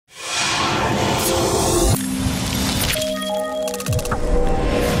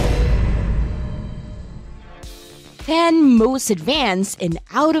most advanced and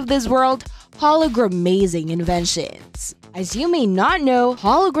out-of-this-world Hologram-Azing inventions. As you may not know,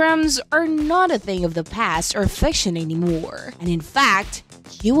 holograms are not a thing of the past or fiction anymore. And in fact,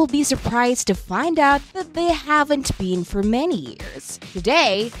 you will be surprised to find out that they haven't been for many years.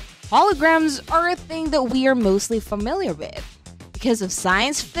 Today, holograms are a thing that we are mostly familiar with because of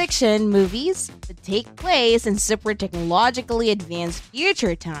science fiction movies that take place in super technologically advanced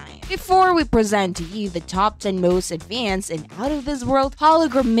future time. Before we present to you the top 10 most advanced and out-of-this-world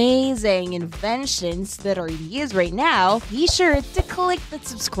Hologram-Azing inventions that are in use right now, be sure to click the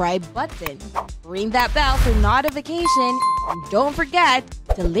subscribe button, ring that bell for notification, and don't forget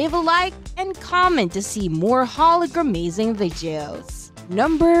to leave a like and comment to see more Hologram-Azing videos.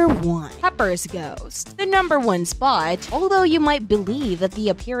 Number 1. Pepper's Ghost. The number 1 spot, although you might believe that the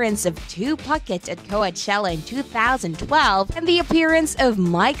appearance of Tupac at Coachella in 2012 and the appearance of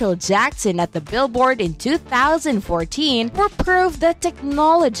Michael Jackson at the Billboard in 2014 were proof that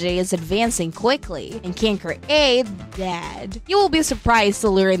technology is advancing quickly and can create dead. You will be surprised to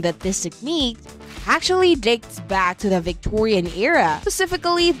learn that this technique actually dates back to the Victorian era,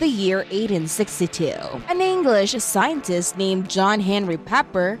 specifically the year 1862. An English scientist named John Henry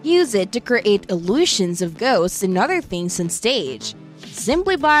Pepper used it to create illusions of ghosts and other things on stage,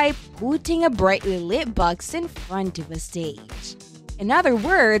 simply by putting a brightly lit box in front of a stage. In other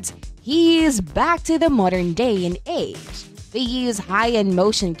words, he is back to the modern day and age. They use high-end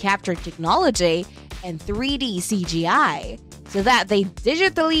motion capture technology and 3D CGI, so that they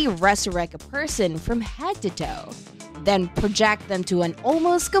digitally resurrect a person from head to toe, then project them to an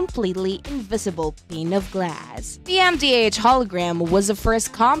almost completely invisible pane of glass. The MDH Hologram was the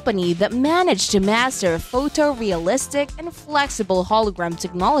first company that managed to master photorealistic and flexible hologram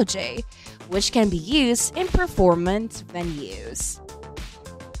technology, which can be used in performance venues.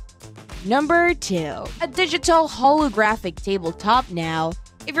 Number 2. A digital holographic tabletop now.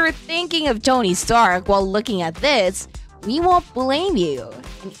 If you're thinking of Tony Stark while looking at this, we won't blame you.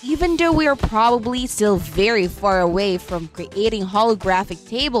 And even though we are probably still very far away from creating holographic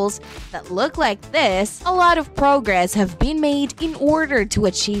tables that look like this, a lot of progress have been made in order to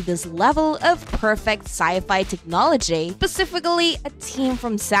achieve this level of perfect sci-fi technology. Specifically, a team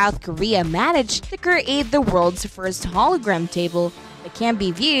from South Korea managed to create the world's first hologram table that can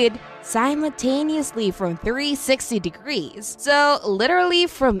be viewed simultaneously from 360 degrees, so literally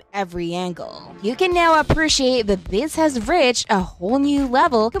from every angle. You can now appreciate that this has reached a whole new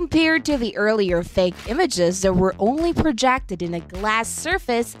level compared to the earlier fake images that were only projected in a glass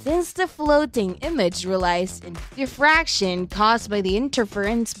surface, since the floating image relies on diffraction caused by the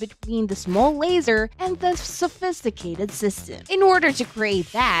interference between the small laser and the sophisticated system. In order to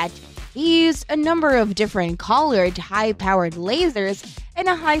create that, he used a number of different colored, high-powered lasers and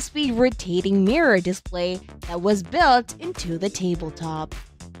a high-speed rotating mirror display that was built into the tabletop.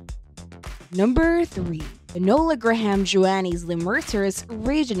 Number 3. The No-Logram Joanne's Lemurter's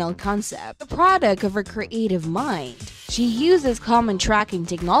original concept, the product of her creative mind. She uses common tracking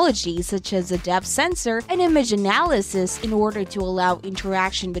technologies such as a depth sensor and image analysis in order to allow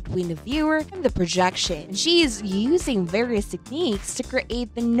interaction between the viewer and the projection. She is using various techniques to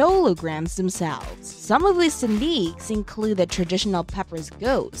create the No-Lograms themselves. Some of these techniques include the traditional Pepper's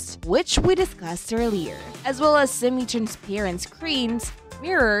Ghost, which we discussed earlier, as well as semi-transparent screens,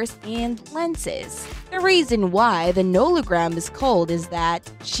 mirrors, and lenses. The reason why the No-Logram is called is that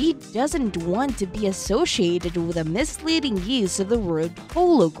she doesn't want to be associated with a misleading use of the word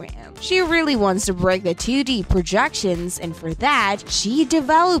hologram. She really wants to break the 2D projections, and for that, she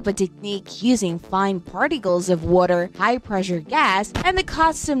developed a technique using fine particles of water, high-pressure gas, and the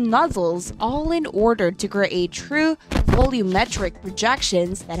custom nozzles, all in order to create true volumetric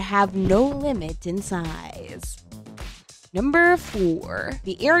projections that have no limit in size. Number 4.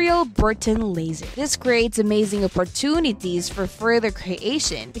 The Aerial Burton Laser. This creates amazing opportunities for further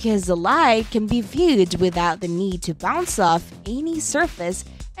creation because the light can be viewed without the need to bounce off any surface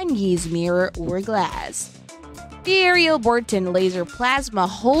and use mirror or glass. The Aerial Burton Laser Plasma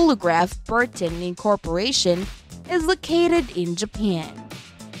Holograph Burton Incorporation is located in Japan,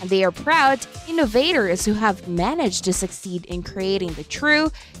 and they are proud innovators who have managed to succeed in creating the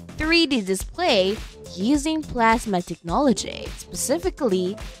true 3D display using plasma technology,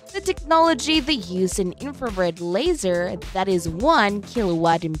 specifically the technology that uses an infrared laser that is 1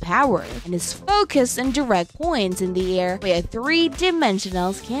 kilowatt in power and is focused on direct points in the air by a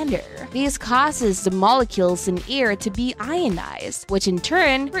 3-dimensional scanner. This causes the molecules in air to be ionized, which in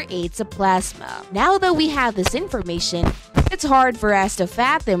turn creates a plasma. Now that we have this information, it's hard for us to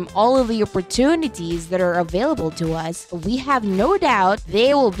fathom all of the opportunities that are available to us. We have no doubt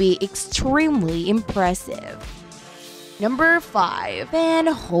they will be extremely impressive. Number 5. Fan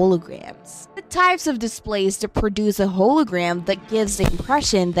holograms. The types of displays that produce a hologram that gives the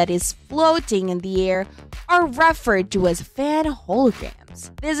impression that it's floating in the air are referred to as fan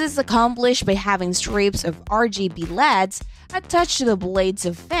holograms. This is accomplished by having strips of RGB LEDs attached to the blades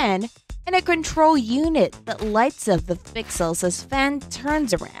of fan and a control unit that lights up the pixels as fan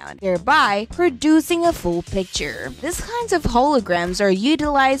turns around, thereby producing a full picture. These kinds of holograms are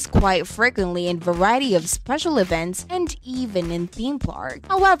utilized quite frequently in a variety of special events and even in theme parks.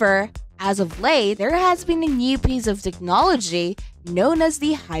 However, as of late, there has been a new piece of technology known as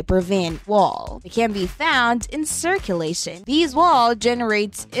the Hypervan wall. It can be found in circulation. This wall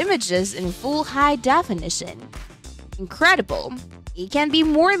generates images in full high definition. Incredible! It can be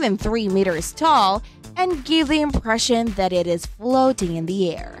more than 3 meters tall and give the impression that it is floating in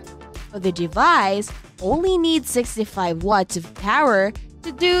the air. But the device only needs 65 watts of power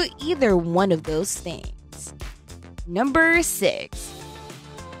to do either one of those things. Number 6.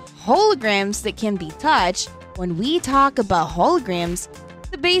 Holograms that can be touched. When we talk about holograms,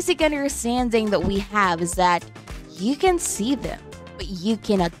 the basic understanding that we have is that you can see them, but you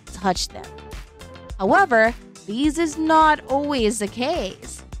cannot touch them. However, this is not always the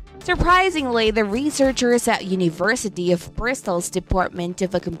case. Surprisingly, the researchers at University of Bristol's Department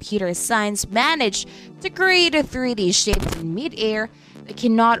of Computer Science managed to create a 3D shape in mid-air that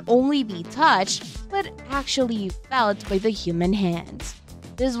can not only be touched, but actually felt by the human hands.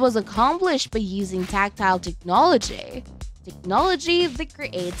 This was accomplished by using tactile technology that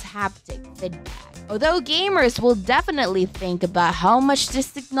creates haptic feedback. Although gamers will definitely think about how much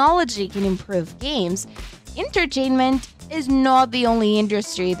this technology can improve games, entertainment is not the only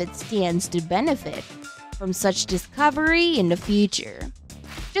industry that stands to benefit from such discovery in the future.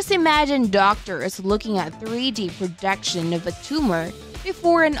 Just imagine doctors looking at 3D projection of a tumor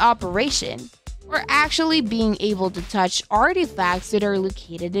before an operation, or actually being able to touch artifacts that are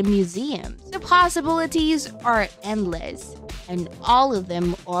located in museums. The possibilities are endless, and all of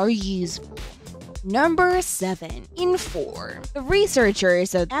them are useful. Number 7. Inform. The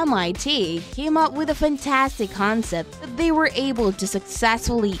researchers at MIT came up with a fantastic concept that they were able to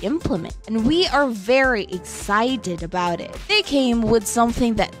successfully implement, and we are very excited about it. They came with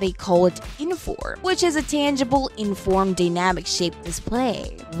something that they called Inform, which is a tangible informed dynamic shape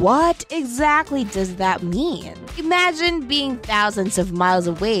display. What exactly does that mean? Imagine being thousands of miles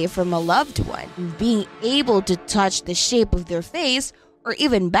away from a loved one and being able to touch the shape of their face. Or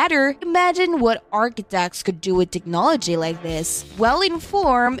even better, imagine what architects could do with technology like this.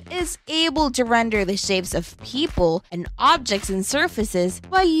 Well-informed is able to render the shapes of people and objects and surfaces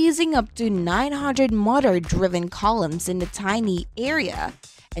by using up to 900 motor-driven columns in a tiny area,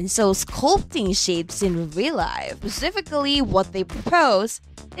 and so sculpting shapes in real life. Specifically, what they propose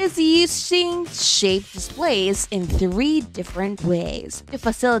is using shape displays in 3 different ways: to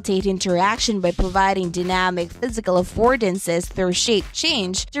facilitate interaction by providing dynamic physical affordances through shape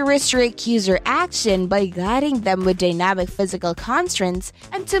change, to restrict user action by guiding them with dynamic physical constraints,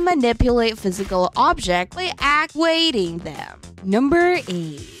 and to manipulate physical objects by actuating them. Number 8.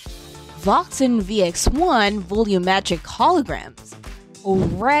 Voxon VX1 Volumetric Holograms.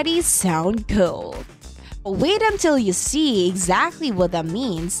 Already sound cool. But wait until you see exactly what that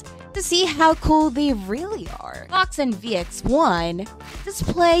means to see how cool they really are. Voxon VX1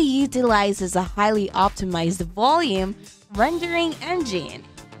 display utilizes a highly optimized volume rendering engine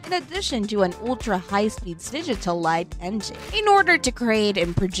in addition to an ultra-high-speed digital light engine. In order to create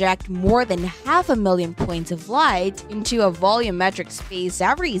and project more than 500,000 points of light into a volumetric space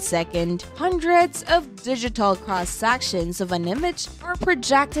every second, hundreds of digital cross-sections of an image are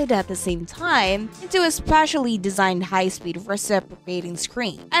projected at the same time into a specially designed high-speed reciprocating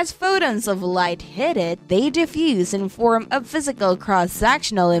screen. As photons of light hit it, they diffuse and form a physical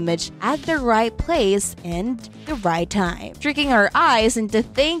cross-sectional image at the right place and the right time, tricking our eyes into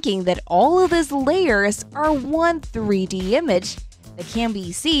thinking that all of these layers are one 3D image that can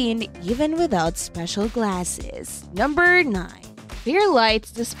be seen even without special glasses. Number 9. Fair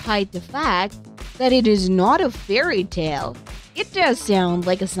lights, despite the fact that it is not a fairy tale. It does sound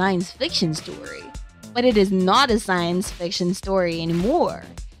like a science fiction story, but it is not a science fiction story anymore.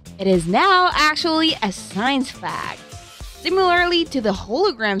 It is now actually a science fact. Similarly to the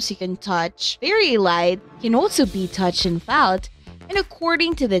holograms you can touch, fairy light can also be touched and felt, and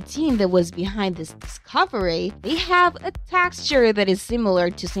according to the team that was behind this discovery, they have a texture that is similar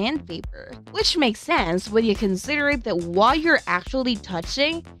to sandpaper, which makes sense when you consider that what you're actually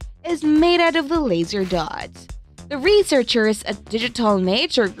touching is made out of the laser dots. The researchers at Digital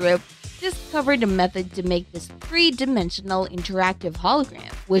Nature Group discovered a method to make this 3-dimensional interactive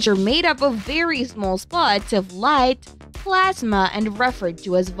hologram, which are made up of very small spots of light plasma, and referred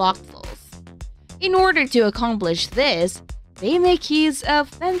to as voxels. In order to accomplish this, they make use of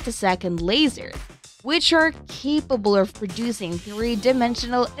femtosecond lasers, which are capable of producing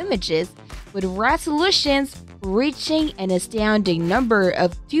three-dimensional images with resolutions reaching an astounding number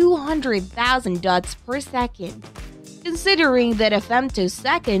of 200,000 dots per second. Considering that a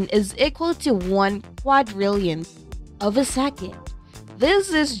femtosecond is equal to 1/4,000,000th of a second,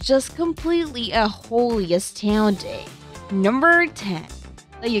 this is just completely wholly astounding. Number 10.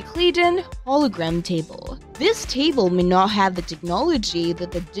 The Euclideon Hologram Table. This table may not have the technology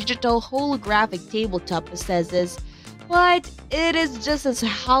that the digital holographic tabletop possesses, but it is just as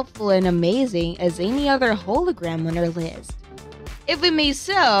helpful and amazing as any other hologram on our list. If we may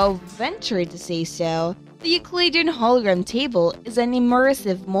so venture to say so, the Euclideon Hologram Table is an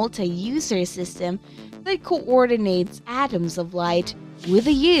immersive multi-user system that coordinates atoms of light with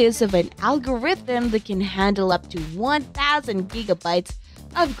the use of an algorithm that can handle up to 1,000 gigabytes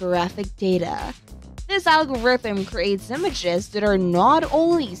of graphic data. This algorithm creates images that are not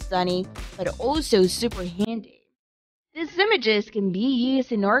only stunning but also super handy. These images can be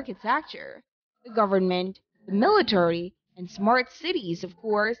used in architecture, the government, the military, and smart cities, of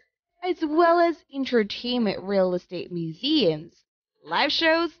course, as well as entertainment real estate museums, live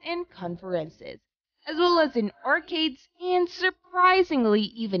shows, and conferences, as well as in arcades and surprisingly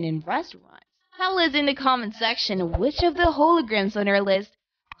even in restaurants. Tell us in the comment section which of the holograms on our list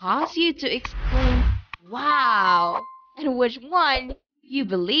caused you to exclaim, "Wow!" and which one you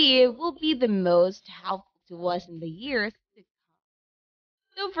believe will be the most helpful to us in the years to come.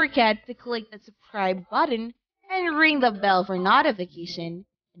 Don't forget to click the subscribe button and ring the bell for notification.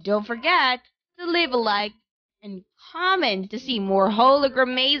 Don't forget to leave a like and comment to see more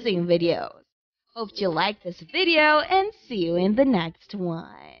Hologram-Azing videos. Hope you like this video and see you in the next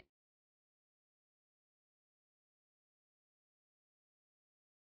one.